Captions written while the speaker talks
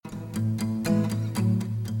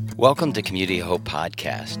Welcome to Community Hope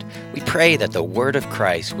Podcast. We pray that the Word of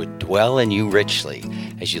Christ would dwell in you richly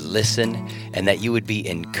as you listen and that you would be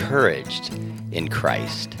encouraged in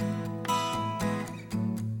Christ.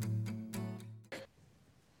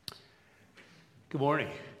 Good morning.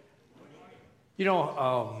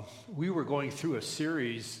 We were going through a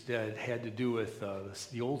series that had to do with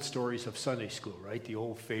the old stories of Sunday school, right? The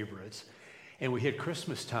old favorites. And we hit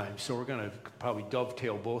Christmas time, so we're going to probably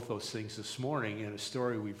dovetail both those things this morning in a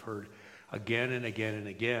story we've heard again and again and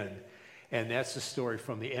again. And that's the story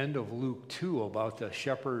from the end of Luke 2 about the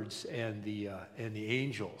shepherds and the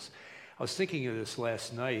angels. I was thinking of this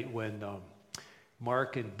last night when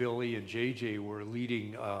Mark and Billy and JJ were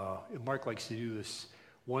leading. Mark likes to do this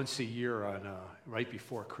once a year on right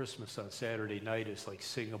before Christmas on Saturday night. It's like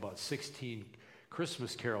sing about 16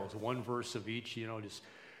 Christmas carols, one verse of each, just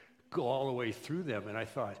go all the way through them. And I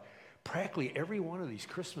thought, practically every one of these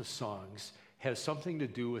Christmas songs has something to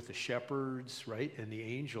do with the shepherds, right, and the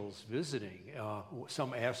angels visiting,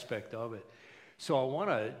 some aspect of it. So I want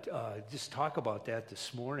to just talk about that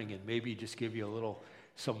this morning and maybe just give you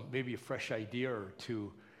maybe a fresh idea or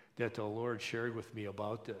two that the Lord shared with me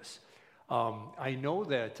about this. I know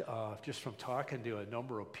that just from talking to a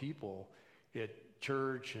number of people at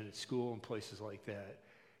church and at school and places like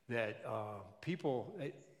that people,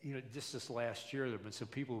 just this last year, there have been some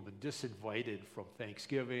people who've been disinvited from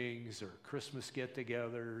Thanksgivings or Christmas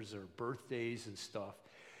get-togethers or birthdays and stuff.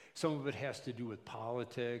 Some of it has to do with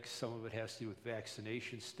politics. Some of it has to do with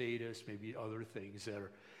vaccination status, maybe other things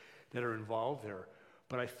that are involved there.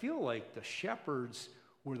 But I feel like the shepherds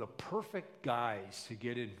were the perfect guys to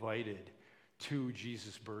get invited to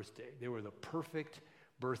Jesus' birthday. They were the perfect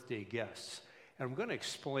birthday guests. And I'm going to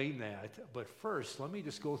explain that. But first, let me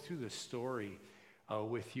just go through the story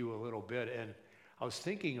with you a little bit. And I was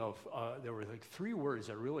thinking of, there were like three words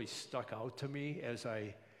that really stuck out to me as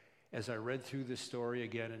I read through this story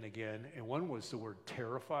again and again. And one was the word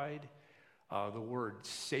terrified, the word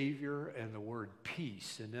savior, and the word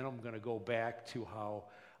peace. And then I'm going to go back to how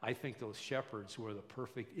I think those shepherds were the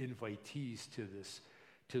perfect invitees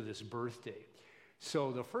to this birthday.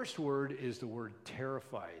 So the first word is the word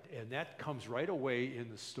terrified, and that comes right away in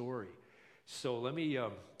the story. So let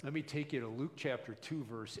me take you to Luke chapter 2,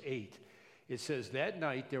 verse 8. It says, "That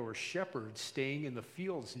night there were shepherds staying in the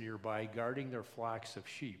fields nearby, guarding their flocks of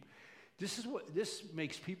sheep." This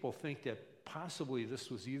makes people think that possibly this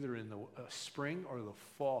was either in the spring or the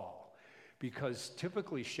fall, because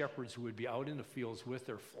typically shepherds would be out in the fields with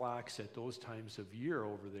their flocks at those times of year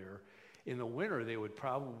over there. In the winter, they would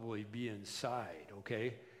probably be inside,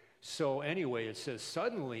 okay? So anyway, it says,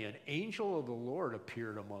 "Suddenly an angel of the Lord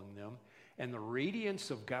appeared among them, and the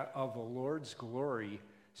radiance of the Lord's glory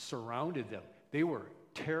surrounded them." They were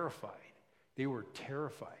terrified. They were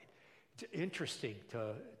terrified. It's interesting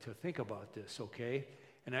to think about this, okay?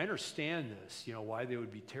 And I understand this, why they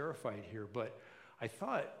would be terrified here. But I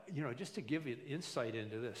thought, just to give you an insight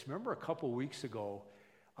into this. Remember a couple weeks ago,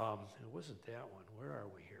 it wasn't that one. Where are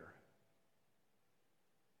we here?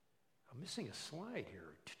 I'm missing a slide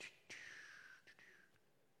here.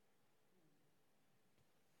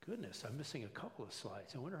 Goodness, I'm missing a couple of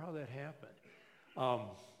slides. I wonder how that happened.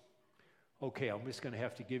 Okay, I'm just going to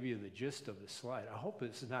have to give you the gist of the slide. I hope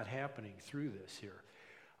this is not happening through this here.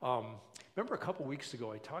 Remember a couple weeks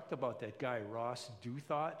ago, I talked about that guy, Ross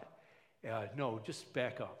Douthat? No, just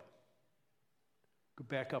back up. Go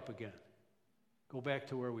back up again. Go back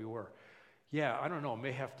to where we were. Yeah, I don't know,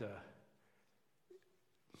 may have to.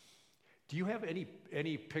 Do you have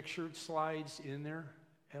any pictured slides in there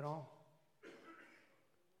at all?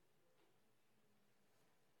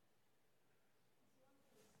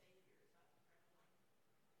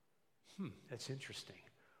 That's interesting.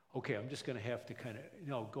 Okay, I'm just going to have to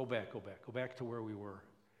go back to where we were.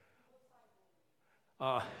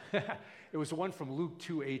 It was the one from Luke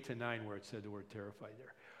 2, 8-9 where it said the word terrified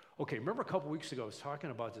there. Okay, remember a couple weeks ago I was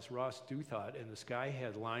talking about this Ross Douthat, and this guy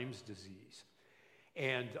had Lyme's disease.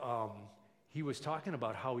 And he was talking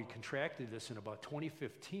about how he contracted this in about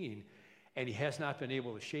 2015, and he has not been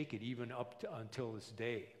able to shake it even until this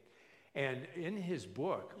day. And in his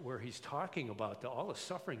book, where he's talking about all the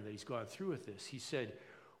suffering that he's gone through with this, he said,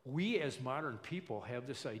 we as modern people have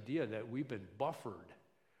this idea that we've been buffered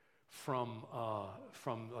from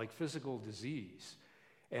like physical disease.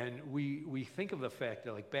 And we think of the fact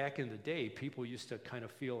that like back in the day, people used to kind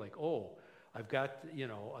of feel like, oh, I've got,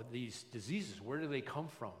 these diseases. Where do they come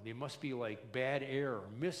from? They must be like bad air or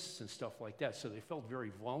mists and stuff like that. So they felt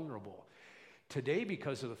very vulnerable. Today,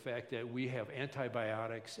 because of the fact that we have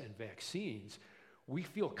antibiotics and vaccines, we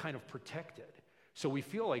feel kind of protected. So we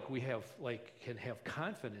feel like we can have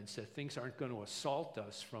confidence that things aren't going to assault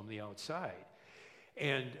us from the outside.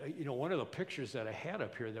 And, one of the pictures that I had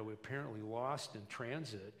up here that we apparently lost in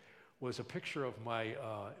transit was a picture of my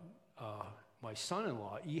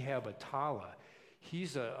son-in-law, Ehab Atala.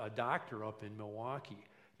 He's a doctor up in Milwaukee.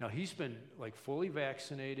 Now, he's been fully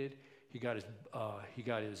vaccinated. He got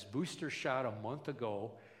his booster shot a month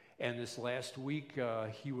ago, and this last week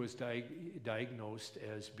he was diagnosed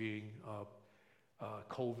as being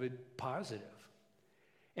COVID positive.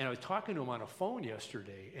 And I was talking to him on a phone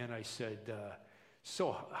yesterday, and I said,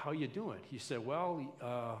 so how you doing? He said,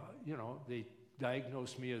 well, they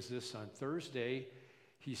diagnosed me as this on Thursday.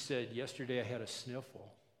 He said, yesterday I had a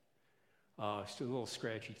sniffle. Still a little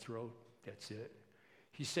scratchy throat, that's it.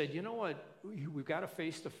 He said, you know what, we've got to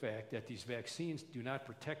face the fact that these vaccines do not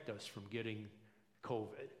protect us from getting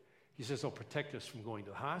COVID. He says they'll protect us from going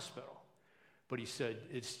to the hospital. But he said,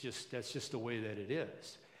 that's just the way that it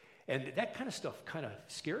is. And that kind of stuff kind of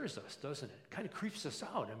scares us, doesn't it? Kind of creeps us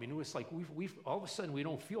out. I mean, it was like we've all of a sudden we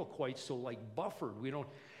don't feel quite so buffered.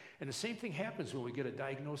 And the same thing happens when we get a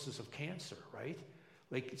diagnosis of cancer, right?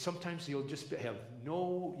 Like sometimes you'll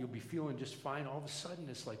be feeling just fine. All of a sudden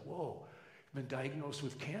it's like, whoa, I've been diagnosed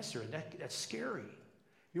with cancer, and that's scary.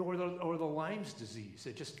 Or the Lyme's disease.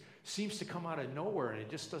 It just seems to come out of nowhere, and it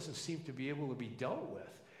just doesn't seem to be able to be dealt with.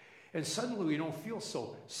 And suddenly we don't feel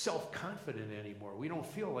so self-confident anymore. We don't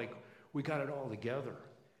feel like we got it all together.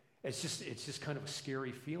 It's just kind of a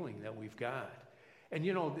scary feeling that we've got. And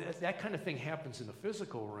that kind of thing happens in the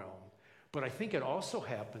physical realm, but I think it also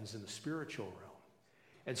happens in the spiritual realm.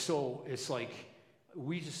 And so it's like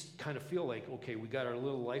we just kind of feel like, okay, we got our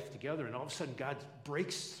little life together, and all of a sudden God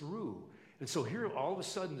breaks through. And so here all of a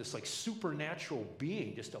sudden this supernatural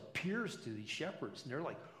being just appears to these shepherds, and they're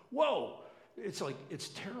like, whoa! It's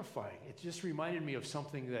terrifying. It just reminded me of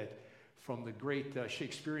something that from the great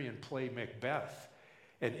Shakespearean play Macbeth.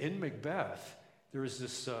 And in Macbeth, there's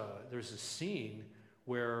this scene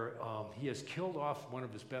where he has killed off one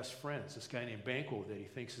of his best friends, this guy named Banquo that he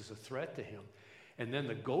thinks is a threat to him. And then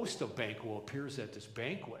the ghost of Banquo appears at this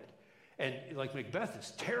banquet. And Macbeth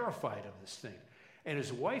is terrified of this thing. And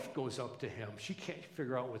his wife goes up to him. She can't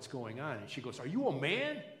figure out what's going on. And she goes, "Are you a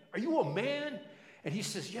man? Are you a man?" And he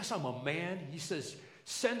says, "Yes, I'm a man." He says,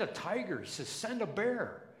 "Send a tiger." He says, "Send a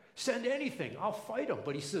bear. Send anything. I'll fight him."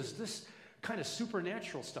 But he says, this kind of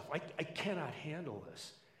supernatural stuff, I cannot handle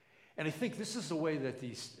this. And I think this is the way that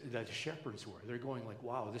the shepherds were. They're going like,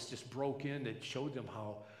 wow, this just broke in. It showed them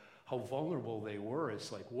how vulnerable they were.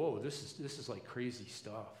 It's like, whoa, this is like crazy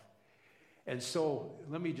stuff. And so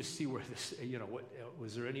let me just see where this,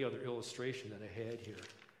 was there any other illustration that I had here?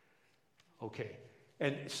 Okay.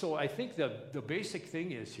 And so I think the basic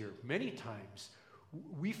thing is here, many times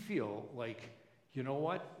we feel like, you know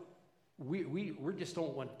what, we just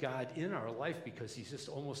don't want God in our life because he's just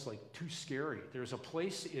almost like too scary. There's a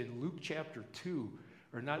place in Luke chapter 2,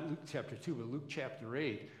 or not Luke chapter 2, but Luke chapter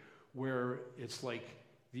 8, where it's like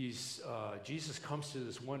Jesus comes to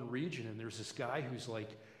this one region, and there's this guy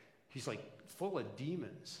he's full of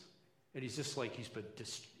demons. And he's just like, he's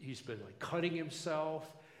been like cutting himself,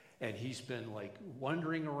 and he's been like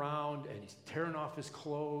wandering around, and he's tearing off his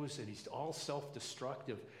clothes, and he's all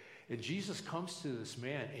self-destructive. And Jesus comes to this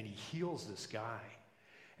man, and he heals this guy.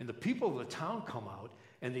 And the people of the town come out,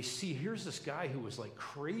 and they see, here's this guy who was like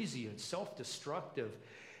crazy and self-destructive.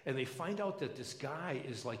 And they find out that this guy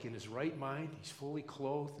is like in his right mind. He's fully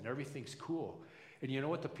clothed, and everything's cool. And you know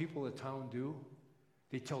what the people of the town do?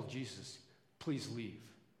 They tell Jesus, "Please leave.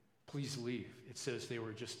 Please leave." It says they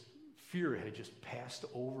were just, fear had just passed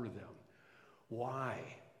over them. Why?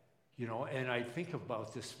 And I think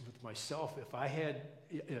about this with myself. If I had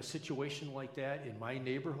a situation like that in my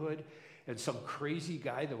neighborhood, and some crazy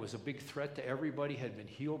guy that was a big threat to everybody had been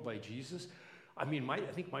healed by Jesus, I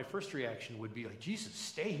think my first reaction would be like, "Jesus,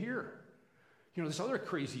 stay here. There's other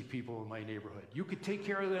crazy people in my neighborhood. You could take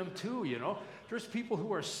care of them too, There's people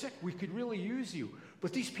who are sick. We could really use you."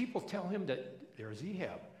 But these people tell him that, there's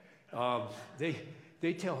Ehab.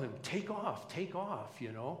 They tell him, take off,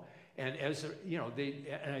 And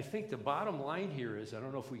and I think the bottom line here is, I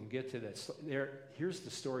don't know if we can get to that. Here's the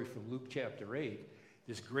story from Luke chapter 8.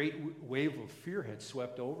 This great wave of fear had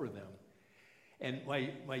swept over them. And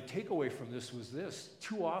my takeaway from this was this: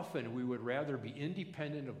 too often we would rather be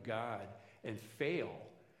independent of God and fail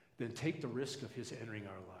than take the risk of his entering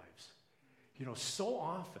our lives. So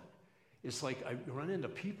often it's like I run into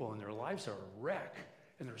people and their lives are a wreck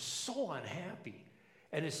and they're so unhappy.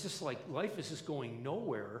 And it's just like life is just going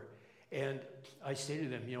nowhere. And I say to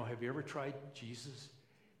them, have you ever tried Jesus?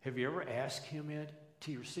 Have you ever asked him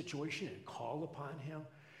into your situation and called upon him?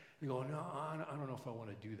 You go, no, I don't know if I want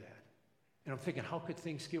to do that. And I'm thinking, how could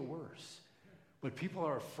things get worse? But people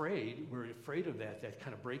are afraid. We're afraid of that. That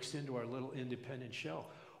kind of breaks into our little independent shell.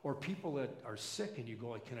 Or people that are sick and you go,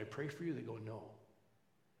 like, can I pray for you? They go, no.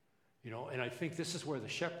 And I think this is where the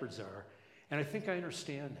shepherds are. And I think I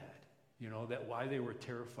understand that, that why they were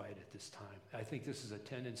terrified at this time. I think this is a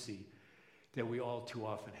tendency that we all too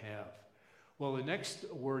often have. Well, the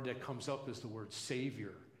next word that comes up is the word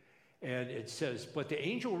Savior. And it says, but the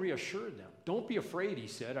angel reassured them. Don't be afraid, he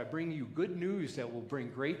said. I bring you good news that will bring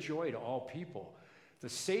great joy to all people. The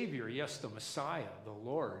Savior, yes, the Messiah, the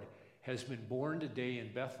Lord, has been born today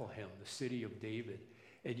in Bethlehem, the city of David.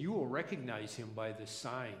 And you will recognize him by this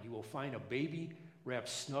sign. You will find a baby wrapped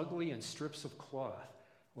snugly in strips of cloth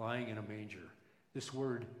lying in a manger. This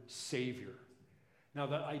word, Savior. Now,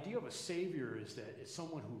 the idea of a Savior is that it's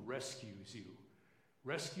someone who rescues you.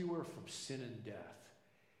 Rescuer from sin and death.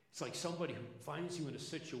 It's like somebody who finds you in a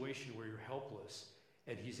situation where you're helpless,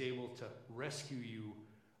 and he's able to rescue you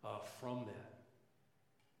from that.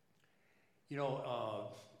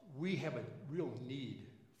 We have a real need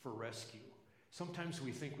for rescue. Sometimes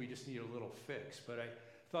we think we just need a little fix, but I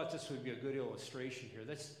thought this would be a good illustration here.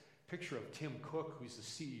 That's a picture of Tim Cook, who's the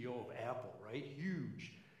CEO of Apple, right?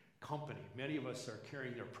 Huge company. Many of us are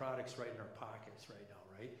carrying their products right in our pockets right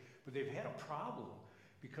now, right? But they've had a problem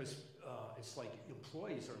because it's like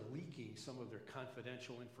employees are leaking some of their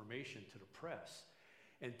confidential information to the press.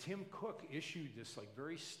 And Tim Cook issued this like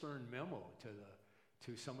very stern memo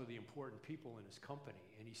to some of the important people in his company.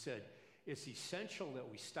 And he said, it's essential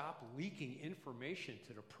that we stop leaking information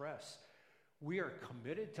to the press. We are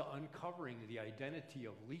committed to uncovering the identity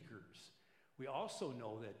of leakers. We also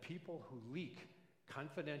know that people who leak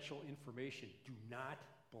confidential information do not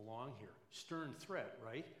belong here. Stern threat,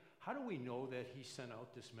 right? How do we know that he sent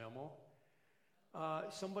out this memo?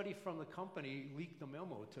 Somebody from the company leaked the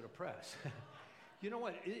memo to the press. You know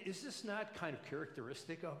what? Is this not kind of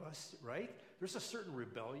characteristic of us, right? There's a certain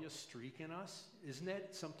rebellious streak in us. Isn't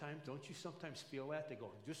that sometimes, don't you sometimes feel that? They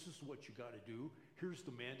go, this is what you got to do. Here's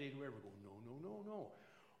the mandate. Whatever. Go, no.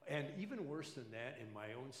 And even worse than that, in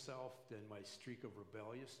my own self, than my streak of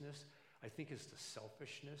rebelliousness, I think is the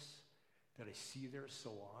selfishness that I see there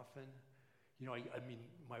so often. I mean,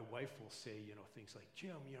 my wife will say, things like,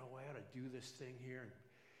 Jim, I ought to do this thing here and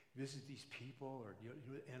visit these people,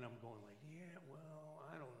 and I'm going like, yeah, well,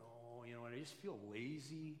 I don't know, and I just feel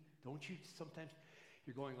lazy. Don't you sometimes?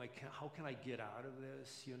 You're going like, how can I get out of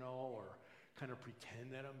this, or kind of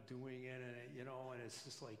pretend that I'm doing it, and and it's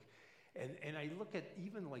just like, and I look at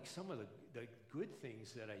even like some of the good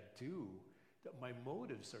things that I do, that my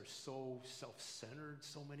motives are so self-centered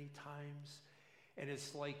so many times. And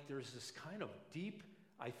it's like there's this kind of deep,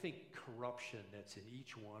 I think, corruption that's in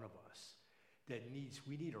each one of us that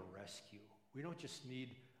we need a rescue. We don't just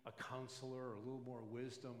need a counselor or a little more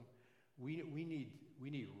wisdom. We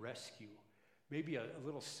need rescue. Maybe a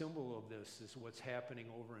little symbol of this is what's happening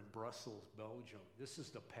over in Brussels, Belgium. This is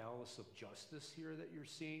the Palace of Justice here that you're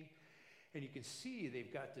seeing. And you can see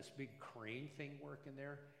they've got this big crane thing working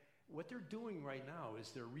there. What they're doing right now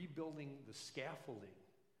is they're rebuilding the scaffolding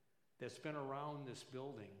that's been around this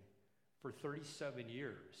building for 37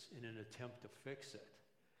 years in an attempt to fix it.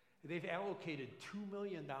 They've allocated $2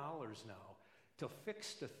 million now to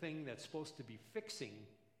fix the thing that's supposed to be fixing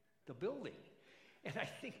the building. And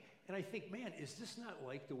I think, man, is this not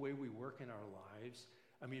like the way we work in our lives?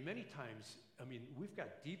 I mean, many times, we've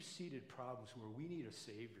got deep-seated problems where we need a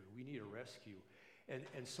savior, we need a rescue.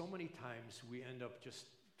 And so many times we end up just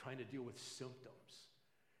trying to deal with symptoms.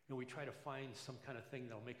 We try to find some kind of thing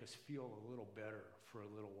that'll make us feel a little better for a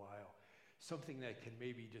little while. Something that can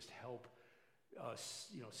maybe just help us,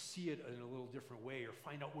 see it in a little different way or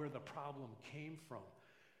find out where the problem came from.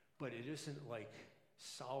 But it isn't like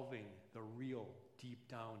solving the real deep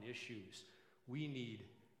down issues. We need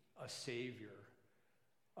a savior.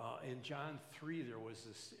 In John 3, there was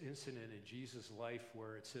this incident in Jesus' life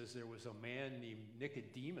where it says there was a man named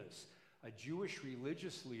Nicodemus, a Jewish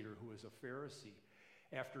religious leader who was a Pharisee.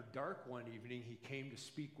 After dark one evening, he came to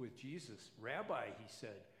speak with Jesus. Rabbi, he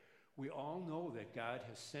said, we all know that God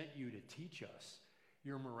has sent you to teach us.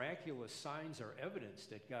 Your miraculous signs are evidence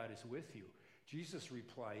that God is with you. Jesus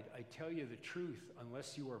replied, I tell you the truth,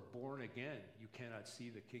 unless you are born again, you cannot see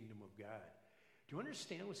the kingdom of God. Do you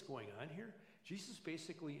understand what's going on here? Jesus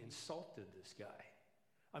basically insulted this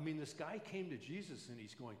guy. This guy came to Jesus and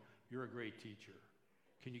he's going, you're a great teacher.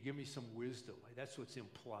 Can you give me some wisdom? That's what's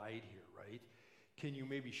implied here, right? Can you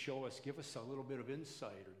maybe give us a little bit of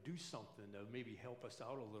insight or do something to maybe help us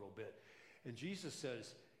out a little bit? And Jesus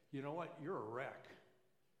says, you know what? You're a wreck.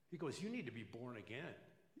 He goes, you need to be born again.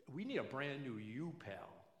 We need a brand new you,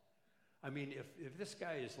 pal. I mean, if this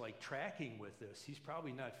guy is like tracking with this, he's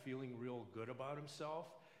probably not feeling real good about himself.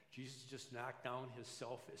 Jesus just knocked down his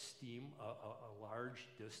self-esteem a large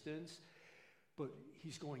distance. But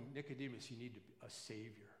he's going, Nicodemus, you need a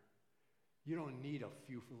Savior. You don't need a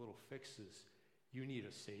few little fixes. You need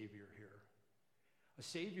a Savior here. A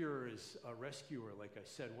Savior is a rescuer, like I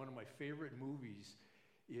said. One of my favorite movies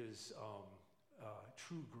is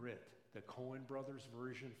True Grit, the Coen brothers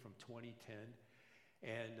version from 2010.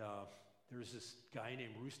 And there's this guy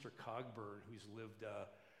named Rooster Cogburn who's lived a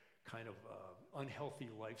kind of unhealthy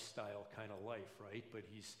lifestyle kind of life, right? But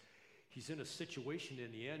he's in a situation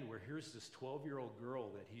in the end where here's this 12-year-old girl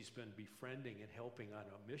that he's been befriending and helping on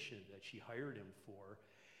a mission that she hired him for,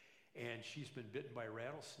 and she's been bitten by a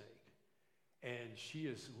rattlesnake, and she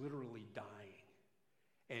is literally dying.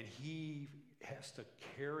 And he has to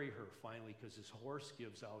carry her finally because his horse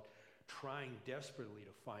gives out, trying desperately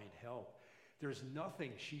to find help. There's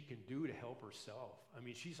nothing she can do to help herself. I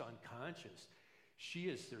mean, she's unconscious.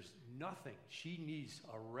 There's nothing. She needs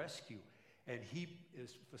a rescue. And he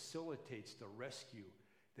facilitates the rescue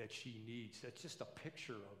that she needs. That's just a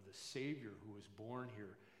picture of the Savior who was born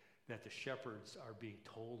here that the shepherds are being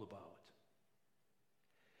told about.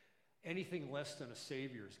 Anything less than a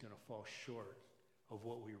Savior is going to fall short of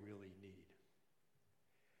what we really need.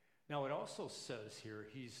 Now, it also says here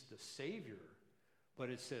he's the Savior, but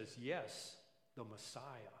it says, yes, the Messiah.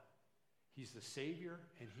 He's the Savior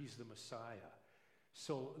and he's the Messiah.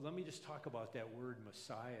 So let me just talk about that word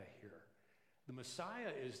Messiah here. The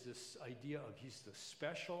Messiah is this idea of he's the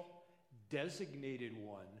special, designated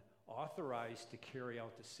one authorized to carry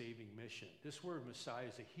out the saving mission. This word Messiah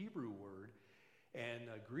is a Hebrew word, and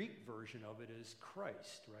a Greek version of it is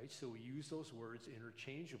Christ, right? So we use those words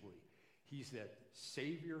interchangeably. He's that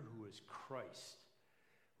Savior who is Christ,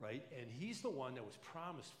 right? And he's the one that was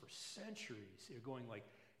promised for centuries. You're going like,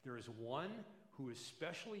 there is one who is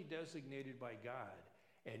specially designated by God,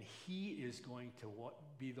 and he is going to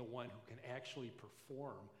be the one who can actually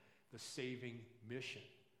perform the saving mission.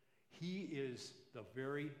 He is the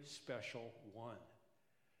very special one.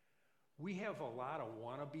 We have a lot of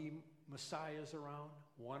wannabe messiahs around,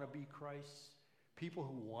 wannabe Christs, people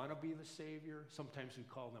who want to be the Savior. Sometimes we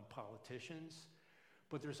call them politicians.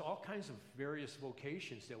 But there's all kinds of various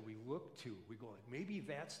vocations that we look to. We go like, maybe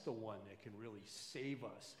that's the one that can really save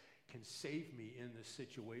us, can save me in this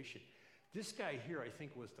situation. This guy here, I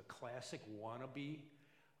think, was the classic wannabe,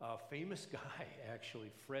 famous guy,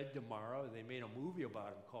 actually, Fred DeMara. They made a movie about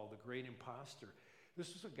him called The Great Imposter.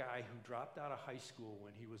 This was a guy who dropped out of high school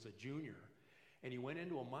when he was a junior, and he went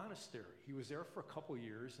into a monastery. He was there for a couple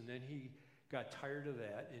years, and then he got tired of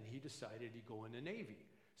that, and he decided he'd go in the Navy.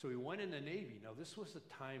 So he went in the Navy. Now, this was the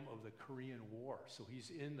time of the Korean War, so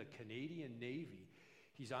he's in the Canadian Navy.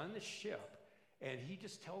 He's on the ship, and he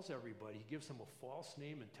just tells everybody, he gives them a false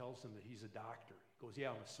name and tells them that he's a doctor. He goes, yeah,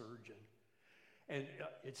 I'm a surgeon. And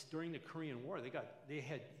it's during the Korean War.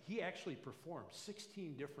 He actually performed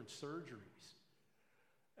 16 different surgeries.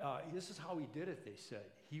 This is how he did it, they said.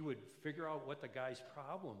 He would figure out what the guy's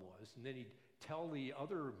problem was, and then he'd tell the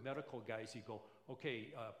other medical guys, he'd go,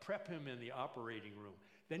 okay, prep him in the operating room.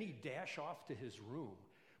 Then he'd dash off to his room,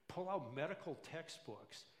 pull out medical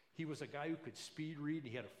textbooks. He was a guy who could speed read, and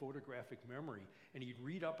he had a photographic memory, and he'd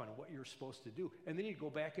read up on what you're supposed to do, and then he'd go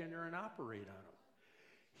back in there and operate on him.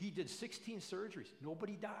 He did 16 surgeries.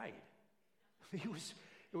 Nobody died. It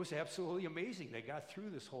was absolutely amazing. They got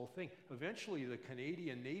through this whole thing. Eventually, the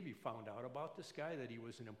Canadian Navy found out about this guy, that he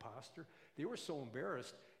was an imposter. They were so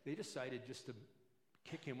embarrassed, they decided just to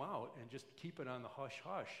kick him out and just keep it on the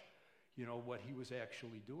hush-hush, what he was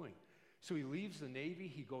actually doing. So he leaves the Navy.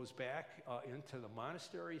 He goes back into the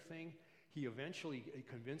monastery thing. He eventually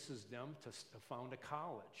convinces them to found a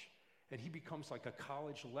college, and he becomes like a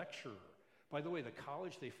college lecturer. By the way, the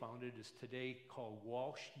college they founded is today called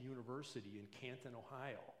Walsh University in Canton,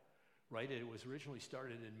 Ohio, right? It was originally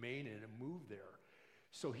started in Maine, and it moved there.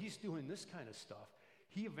 So he's doing this kind of stuff.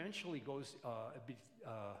 He eventually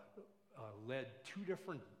led 2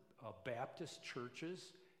 different Baptist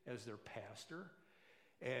churches as their pastor,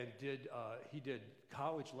 and he did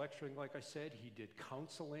college lecturing, like I said. He did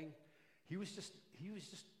counseling. He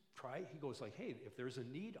goes like, hey, if there's a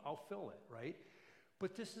need, I'll fill it, right?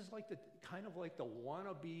 But this is like the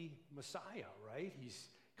wannabe Messiah, right? He's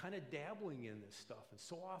kind of dabbling in this stuff. And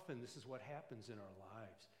so often this is what happens in our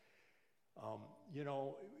lives.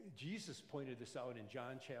 Jesus pointed this out in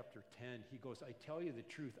John chapter 10. He goes, I tell you the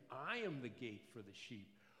truth, I am the gate for the sheep.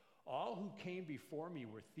 All who came before me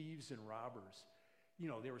were thieves and robbers.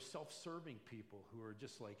 They were self-serving people who were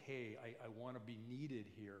just like, hey, I want to be needed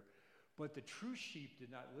here. But the true sheep did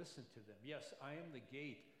not listen to them. Yes, I am the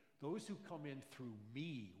gate. Those who come in through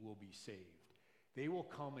me will be saved. They will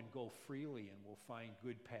come and go freely and will find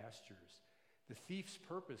good pastures. The thief's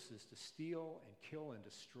purpose is to steal and kill and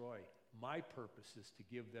destroy. My purpose is to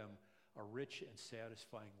give them a rich and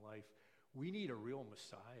satisfying life. We need a real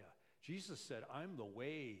Messiah. Jesus said, I'm the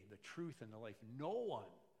way, the truth, and the life. No one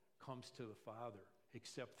comes to the Father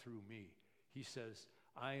except through me. He says,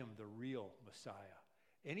 I am the real Messiah.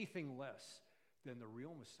 Anything less than the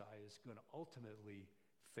real Messiah is going to ultimately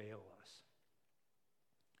fail us.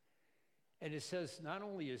 And it says not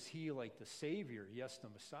only is he like the Savior, yes, the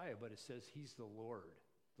Messiah, but it says he's the Lord,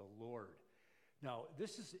 the Lord. Now,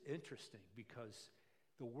 this is interesting because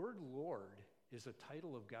the word Lord is a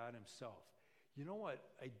title of God himself. You know what?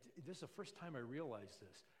 This is the first time I realized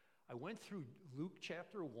this. I went through Luke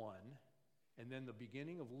chapter 1 and then the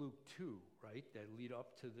beginning of Luke 2, right, that lead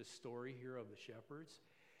up to this story here of the shepherds.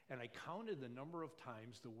 And I counted the number of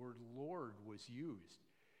times the word Lord was used.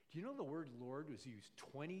 Do you know the word Lord was used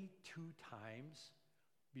 22 times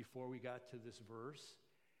before we got to this verse?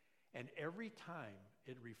 And every time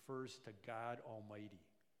it refers to God Almighty,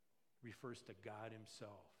 refers to God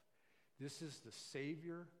himself. This is the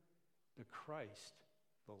Savior, the Christ,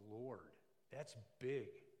 the Lord. That's big.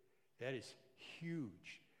 That is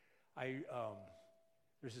huge.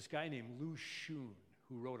 There's this guy named Lu Xun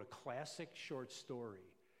who wrote a classic short story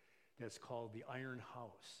that's called The Iron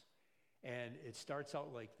House. And it starts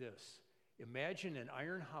out like this. Imagine an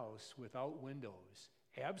iron house without windows,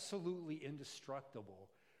 absolutely indestructible,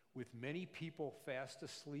 with many people fast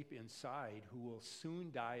asleep inside who will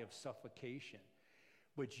soon die of suffocation.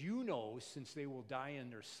 But you know, since they will die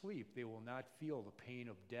in their sleep, they will not feel the pain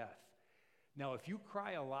of death. Now, if you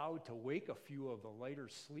cry aloud to wake a few of the lighter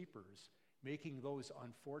sleepers, making those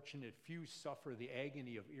unfortunate few suffer the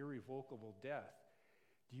agony of irrevocable death,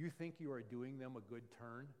 do you think you are doing them a good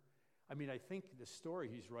turn? I mean, I think the story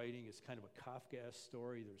he's writing is kind of a Kafkaesque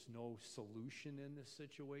story. There's no solution in this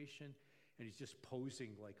situation, and he's just posing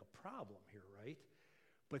like a problem here, right?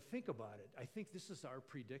 But think about it. I think this is our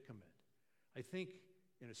predicament. I think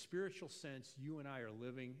in a spiritual sense, you and I are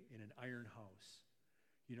living in an iron house.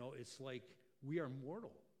 You know, it's like we are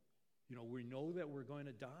mortal. You know, we know that we're going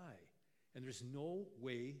to die, and there's no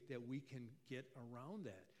way that we can get around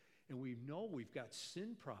that. And we know we've got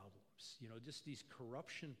sin problems, you know, just these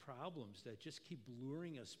corruption problems that just keep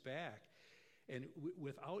luring us back. And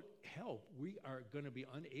without help, we are going to be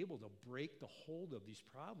unable to break the hold of these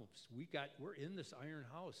problems. We're in this iron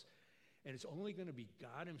house, and it's only going to be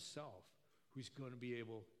God himself who's going to be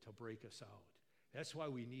able to break us out. That's why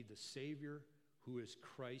we need the Savior, who is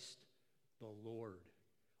Christ the Lord.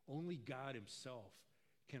 Only God himself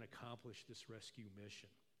can accomplish this rescue mission.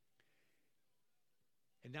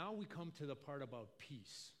 And now we come to the part about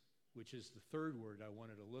peace, which is the third word I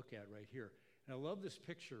wanted to look at right here. And I love this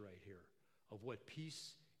picture right here of what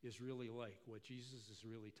peace is really like, what Jesus is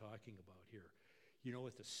really talking about here. You know,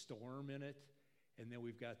 with the storm in it, and then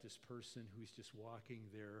we've got this person who's just walking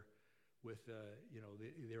there with,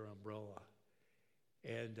 their umbrella.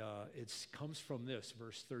 And it comes from this,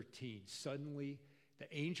 verse 13. Suddenly,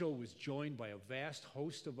 the angel was joined by a vast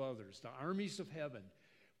host of others, the armies of heaven,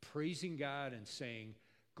 praising God and saying,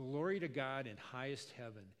 "Glory to God in highest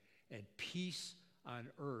heaven, and peace on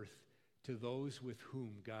earth to those with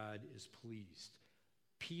whom God is pleased."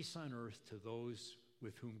 Peace on earth to those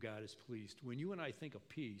with whom God is pleased. When you and I think of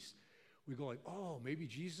peace, we go like, oh, maybe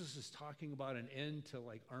Jesus is talking about an end to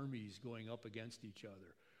like armies going up against each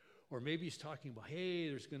other. Or maybe he's talking about, hey,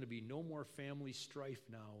 there's going to be no more family strife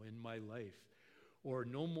now in my life. Or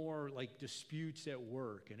no more like disputes at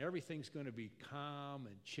work, and everything's going to be calm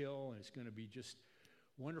and chill, and it's going to be just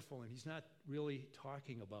wonderful. And he's not really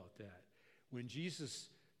talking about that. When Jesus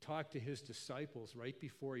talked to his disciples right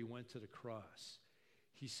before he went to the cross,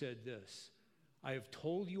 he said this, "I have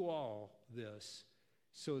told you all this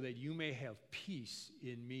so that you may have peace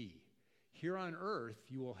in me. Here on earth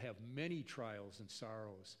you will have many trials and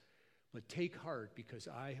sorrows, but take heart because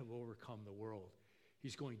I have overcome the world."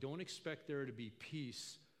 He's going, don't expect there to be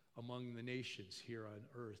peace among the nations here on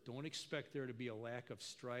earth. Don't expect there to be a lack of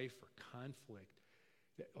strife or conflict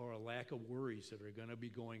or a lack of worries that are going to be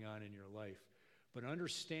going on in your life. But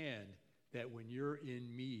understand that when you're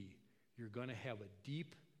in me, you're going to have a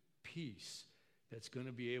deep peace that's going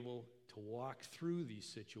to be able to walk through these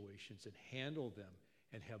situations and handle them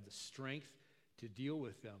and have the strength to deal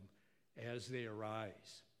with them as they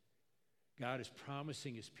arise. God is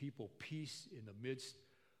promising his people peace in the midst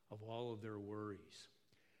of all of their worries.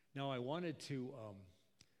 Now, I wanted to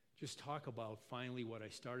just talk about finally what I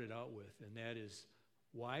started out with, and that is,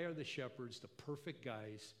 why are the shepherds the perfect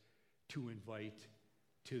guys to invite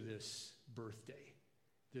to this birthday?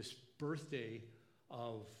 this birthday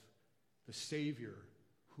of the Savior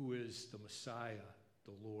who is the Messiah,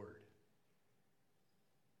 the Lord.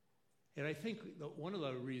 And I think that one of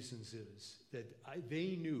the reasons is that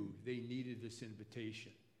they knew they needed this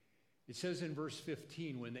invitation. It says in verse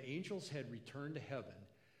 15, when the angels had returned to heaven,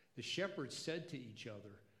 the shepherds said to each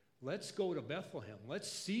other, let's go to Bethlehem.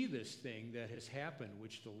 Let's see this thing that has happened,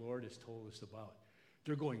 which the Lord has told us about.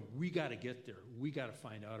 They're going, we got to get there. We got to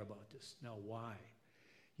find out about this. Now, why?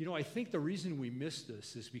 You know, I think the reason we miss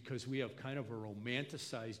this is because we have kind of a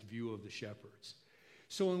romanticized view of the shepherds.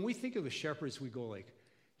 So when we think of the shepherds, we go like,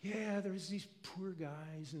 yeah, there's these poor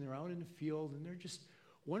guys, and they're out in the field, and they're just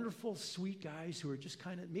wonderful, sweet guys who are just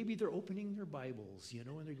kind of, maybe they're opening their Bibles, you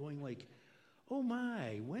know, and they're going like, oh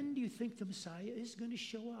my, when do you think the Messiah is going to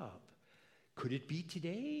show up? Could it be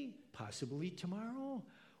today? Possibly tomorrow?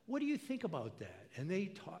 What do you think about that? And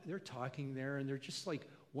they're talking there, and they're just like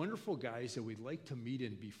wonderful guys that we'd like to meet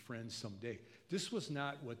and be friends someday. This was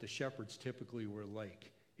not what the shepherds typically were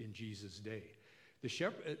like in Jesus' day. The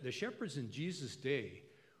shepherds in Jesus' day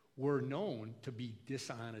were known to be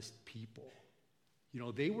dishonest people. You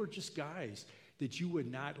know, they were just guys that you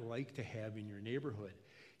would not like to have in your neighborhood.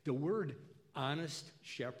 The word honest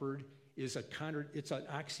shepherd is it's an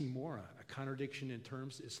oxymoron, a contradiction in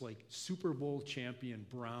terms. It's like Super Bowl champion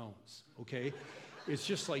Browns, okay? It's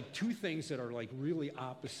just like two things that are like really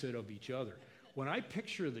opposite of each other. When I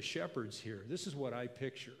picture the shepherds here, this is what I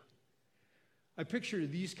picture. I picture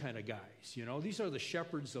these kind of guys, you know? These are the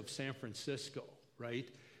shepherds of San Francisco, right?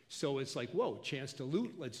 So it's like, whoa, chance to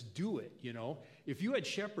loot, let's do it, you know? If you had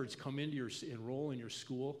shepherds come into enroll in your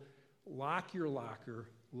school, lock your locker,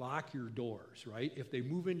 lock your doors, right? If they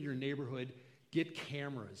move into your neighborhood, get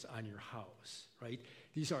cameras on your house, right?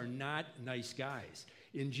 These are not nice guys.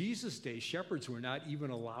 In Jesus' day, shepherds were not even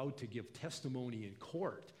allowed to give testimony in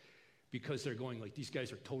court because they're going like, these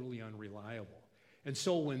guys are totally unreliable. And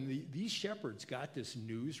so when these shepherds got this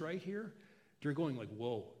news right here, they're going like,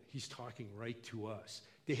 whoa, he's talking right to us.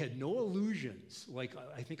 They had no illusions like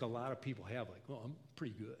I think a lot of people have, like, oh, I'm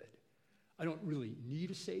pretty good. I don't really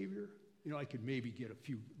need a savior. You know, I could maybe get a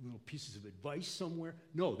few little pieces of advice somewhere.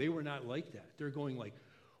 No, they were not like that. They're going like,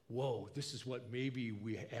 whoa, this is what maybe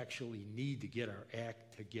we actually need to get our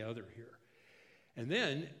act together here. And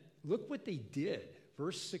then look what they did.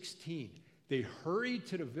 Verse 16, they hurried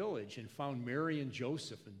to the village and found Mary and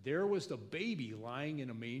Joseph, and there was the baby lying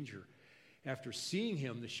in a manger. After seeing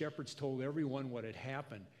him, the shepherds told everyone what had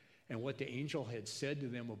happened and what the angel had said to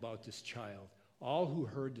them about this child. All who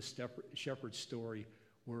heard the shepherd's story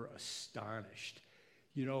were astonished.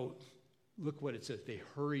 You know, look what it says. They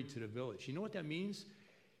hurried to the village. You know what that means?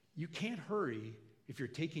 You can't hurry if you're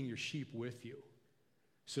taking your sheep with you.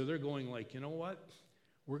 So they're going like, you know what?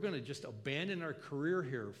 We're going to just abandon our career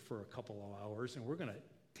here for a couple of hours, and we're going to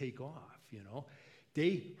take off, you know.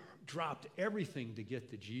 They dropped everything to get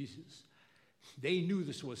to Jesus. They knew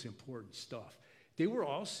this was important stuff. They were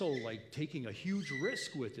also like taking a huge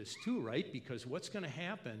risk with this too, right? Because what's going to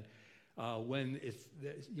happen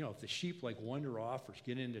if the sheep like wander off or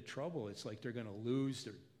get into trouble? It's like they're going to lose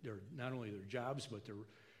their not only their jobs but their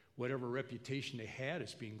whatever reputation they had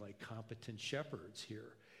as being like competent shepherds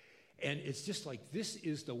here. And it's just like this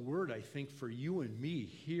is the word I think for you and me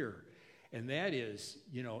here, and that is,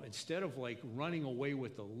 you know, instead of like running away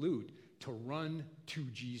with the loot, to run to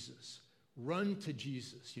Jesus. Run to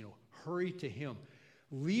Jesus, you know, hurry to him.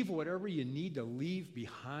 Leave whatever you need to leave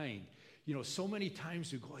behind. You know, so many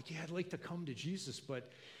times we go like, yeah, I'd like to come to Jesus, but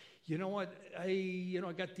you know what? I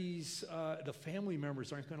got these, the family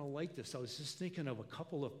members aren't going to like this. I was just thinking of a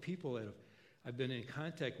couple of people that I've been in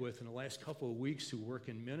contact with in the last couple of weeks who work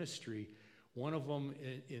in ministry. One of them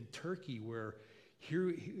in Turkey, where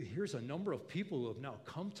here's a number of people who have now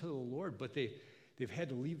come to the Lord, but they've had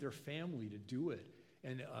to leave their family to do it.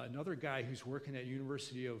 And another guy who's working at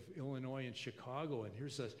University of Illinois in Chicago, and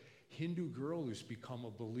here's a Hindu girl who's become a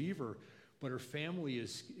believer, but her family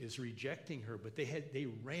is rejecting her. But they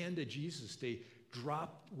ran to Jesus. They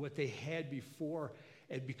dropped what they had before,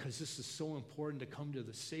 and because this is so important to come to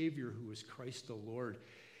the Savior who is Christ the Lord.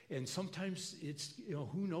 And sometimes it's, you know,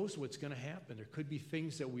 who knows what's going to happen. There could be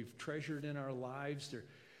things that we've treasured in our lives.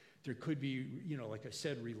 There could be, you know, like I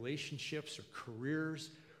said, relationships or careers,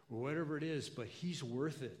 or whatever it is, but he's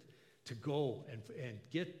worth it to go and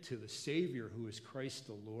get to the Savior who is Christ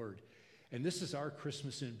the Lord. And this is our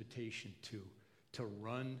Christmas invitation to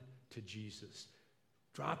run to Jesus.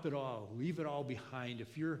 Drop it all, leave it all behind.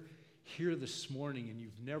 If you're here this morning and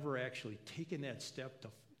you've never actually taken that step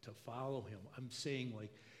to follow him, I'm saying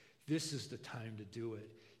like, this is the time to do it.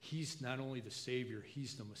 He's not only the Savior,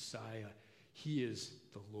 he's the Messiah. He is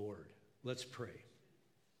the Lord. Let's pray.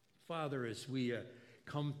 Father, as we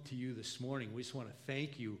come to you this morning, we just want to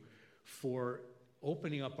thank you for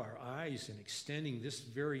opening up our eyes and extending this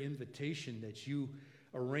very invitation that you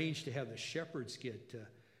arranged to have the shepherds get,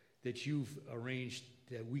 that you've arranged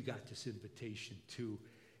that we got this invitation to.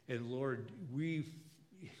 And Lord, we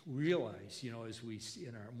realize, as we,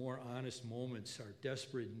 in our more honest moments, our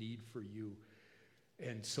desperate need for you.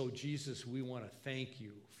 And so, Jesus, we want to thank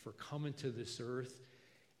you for coming to this earth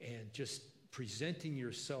and just presenting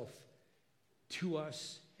yourself to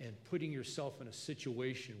us and putting yourself in a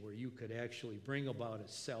situation where you could actually bring about a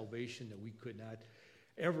salvation that we could not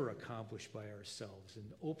ever accomplish by ourselves. And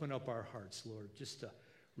open up our hearts, Lord, just to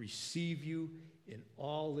receive you in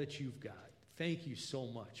all that you've got. Thank you so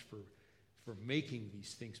much for making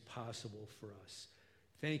these things possible for us.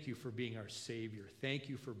 Thank you for being our Savior. Thank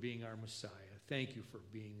you for being our Messiah. Thank you for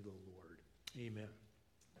being the Lord. Amen.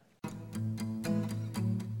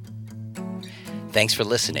 Thanks for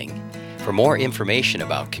listening. For more information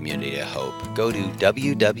about Community of Hope, go to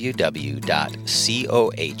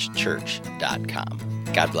www.cohchurch.com.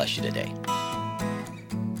 God bless you today.